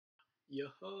Yo,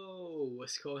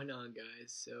 what's going on,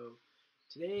 guys? So,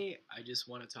 today I just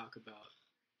want to talk about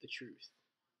the truth.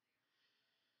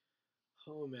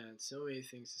 Oh man, so many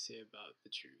things to say about the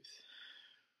truth.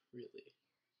 Really.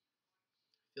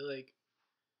 I feel like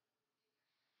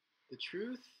the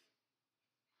truth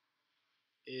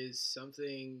is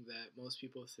something that most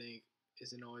people think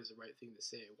isn't always the right thing to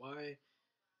say. Why?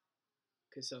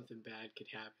 Because something bad could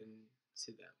happen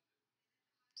to them.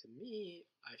 To me,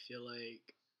 I feel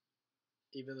like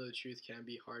even though the truth can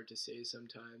be hard to say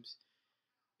sometimes,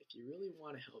 if you really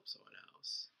want to help someone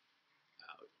else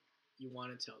out, you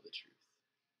want to tell the truth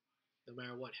no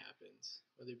matter what happens,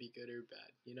 whether it be good or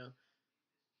bad,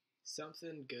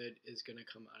 something good is going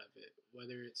to come out of it,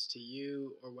 whether it's to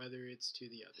you or whether it's to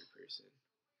the other person.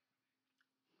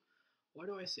 Why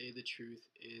do I say the truth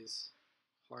is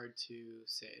hard to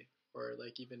say or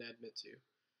like even admit to?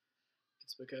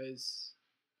 It's because,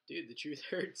 dude, the truth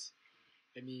hurts.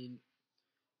 I mean,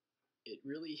 it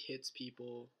really hits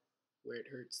people where it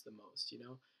hurts the most.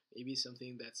 Maybe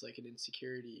something that's like an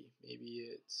insecurity, maybe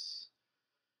it's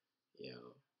you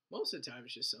know, most of the time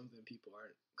it's just something people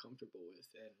aren't comfortable with.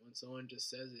 And when someone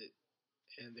just says it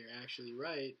and they're actually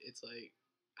right, it's like,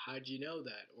 how'd you know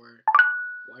that? Or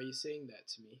why are you saying that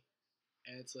to me?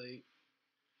 And it's like,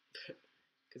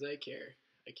 because I care.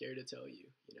 I care to tell you.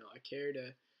 I care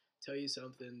to tell you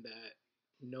something that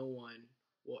no one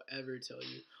will ever tell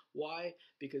you. Why?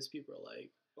 Because people are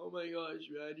like, oh my gosh,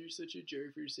 man, you're such a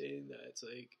jerk for saying that. It's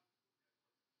like,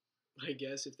 I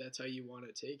guess if that's how you want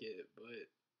to take it, but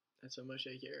that's how much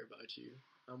I care about you.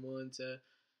 I'm willing to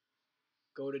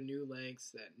go to new lengths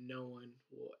that no one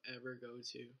will ever go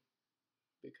to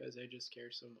because I just care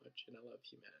so much and I love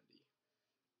humanity.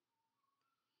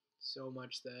 So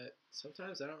much that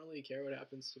sometimes I don't really care what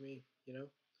happens to me. It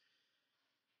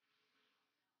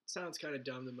sounds kind of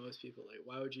dumb to most people. Like,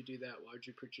 why would you do that? Why would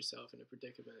you put yourself in a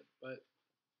predicament? But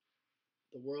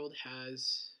the world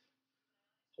has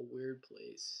a weird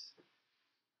place,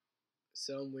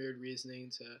 some weird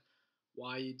reasoning to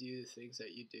why you do the things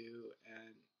that you do,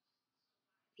 and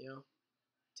you know,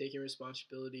 taking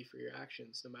responsibility for your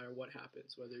actions no matter what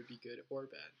happens, whether it be good or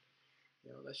bad.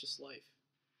 That's just life.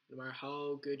 No matter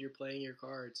how good you're playing your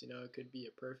cards, it could be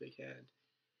a perfect hand.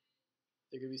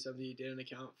 There could be something you didn't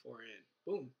account for, and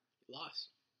boom, you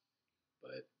lost.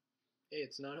 But hey,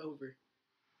 it's not over.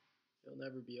 It'll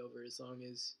never be over as long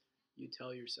as you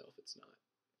tell yourself it's not.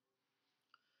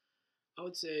 I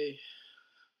would say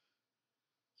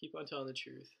keep on telling the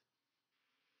truth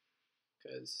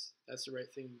because that's the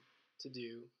right thing to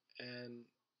do, and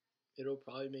it'll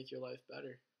probably make your life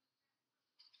better.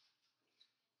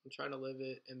 I'm trying to live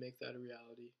it and make that a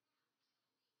reality.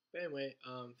 But anyway,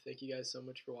 thank you guys so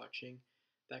much for watching.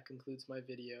 That concludes my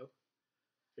video.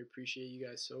 I appreciate you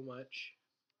guys so much.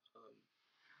 Um,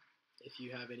 if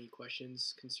you have any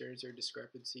questions, concerns, or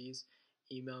discrepancies,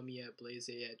 email me at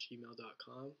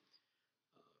blaze@gmail.com.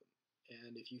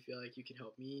 And if you feel like you can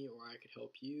help me or I could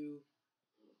help you,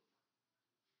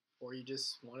 or you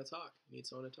just want to talk, you need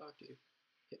someone to talk to,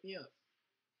 hit me up.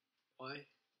 Why?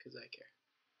 Because I care.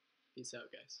 Peace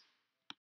out, guys.